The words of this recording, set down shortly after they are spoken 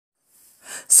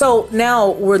So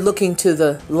now we're looking to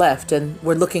the left and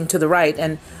we're looking to the right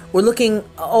and we're looking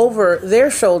over their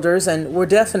shoulders and we're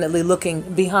definitely looking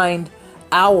behind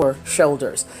our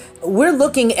shoulders. We're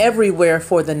looking everywhere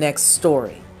for the next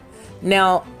story.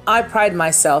 Now, I pride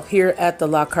myself here at the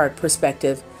Lockhart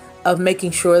Perspective of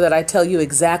making sure that I tell you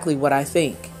exactly what I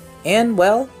think. And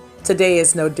well, today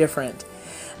is no different.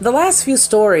 The last few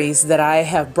stories that I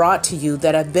have brought to you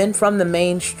that have been from the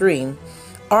mainstream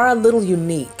are a little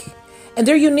unique. And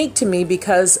they're unique to me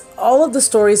because all of the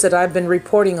stories that I've been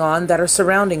reporting on that are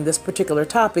surrounding this particular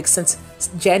topic since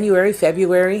January,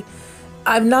 February,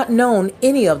 I've not known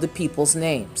any of the people's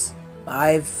names.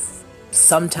 I've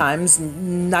sometimes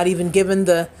not even given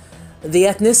the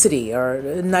ethnicity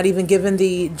or not even given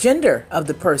the gender of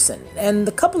the person. And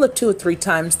the couple of 2 or 3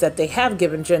 times that they have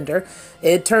given gender,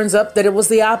 it turns up that it was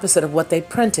the opposite of what they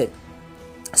printed.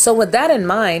 So with that in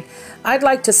mind, I'd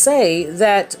like to say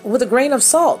that with a grain of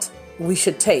salt, we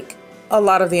should take a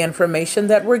lot of the information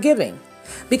that we're giving.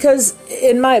 Because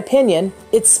in my opinion,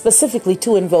 it's specifically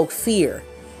to invoke fear.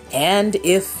 And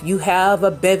if you have a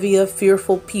bevy of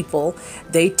fearful people,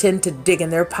 they tend to dig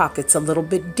in their pockets a little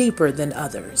bit deeper than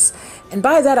others. And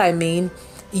by that I mean,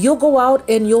 you'll go out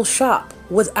and you'll shop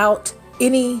without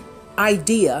any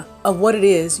idea of what it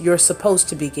is you're supposed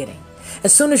to be getting.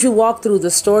 As soon as you walk through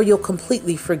the store, you'll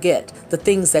completely forget the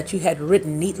things that you had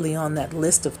written neatly on that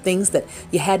list of things that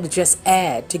you had to just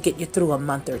add to get you through a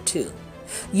month or two.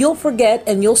 You'll forget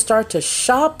and you'll start to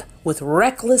shop with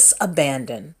reckless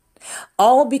abandon.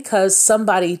 All because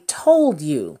somebody told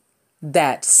you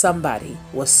that somebody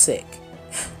was sick.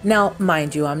 Now,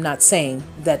 mind you, I'm not saying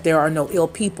that there are no ill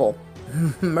people.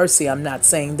 Mercy, I'm not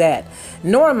saying that.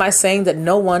 Nor am I saying that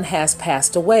no one has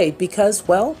passed away because,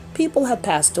 well, people have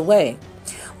passed away.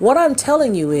 What I'm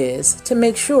telling you is to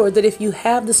make sure that if you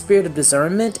have the spirit of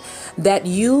discernment, that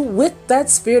you, with that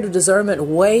spirit of discernment,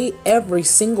 weigh every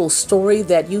single story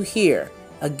that you hear.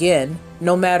 Again,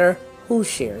 no matter who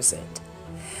shares it.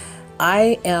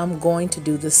 I am going to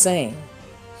do the same.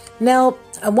 Now,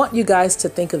 I want you guys to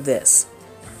think of this.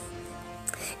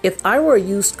 If I were a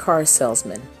used car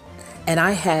salesman and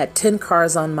I had 10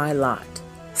 cars on my lot,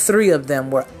 3 of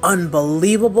them were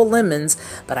unbelievable lemons,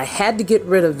 but I had to get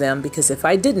rid of them because if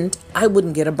I didn't, I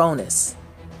wouldn't get a bonus.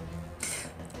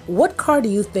 What car do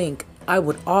you think I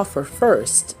would offer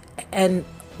first? And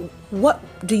what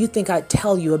do you think I'd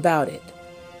tell you about it?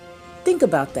 Think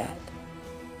about that.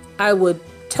 I would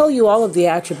tell you all of the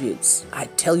attributes.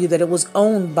 I'd tell you that it was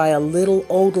owned by a little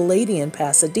old lady in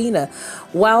Pasadena,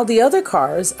 while the other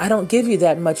cars I don't give you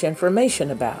that much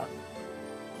information about.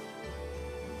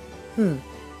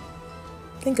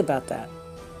 Think about that.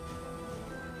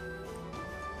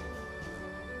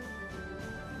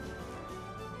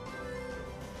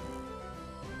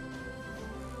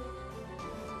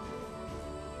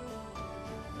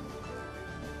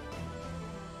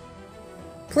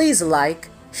 Please like,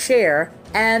 share,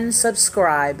 and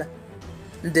subscribe.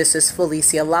 This is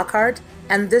Felicia Lockhart,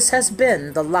 and this has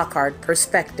been the Lockhart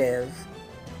Perspective.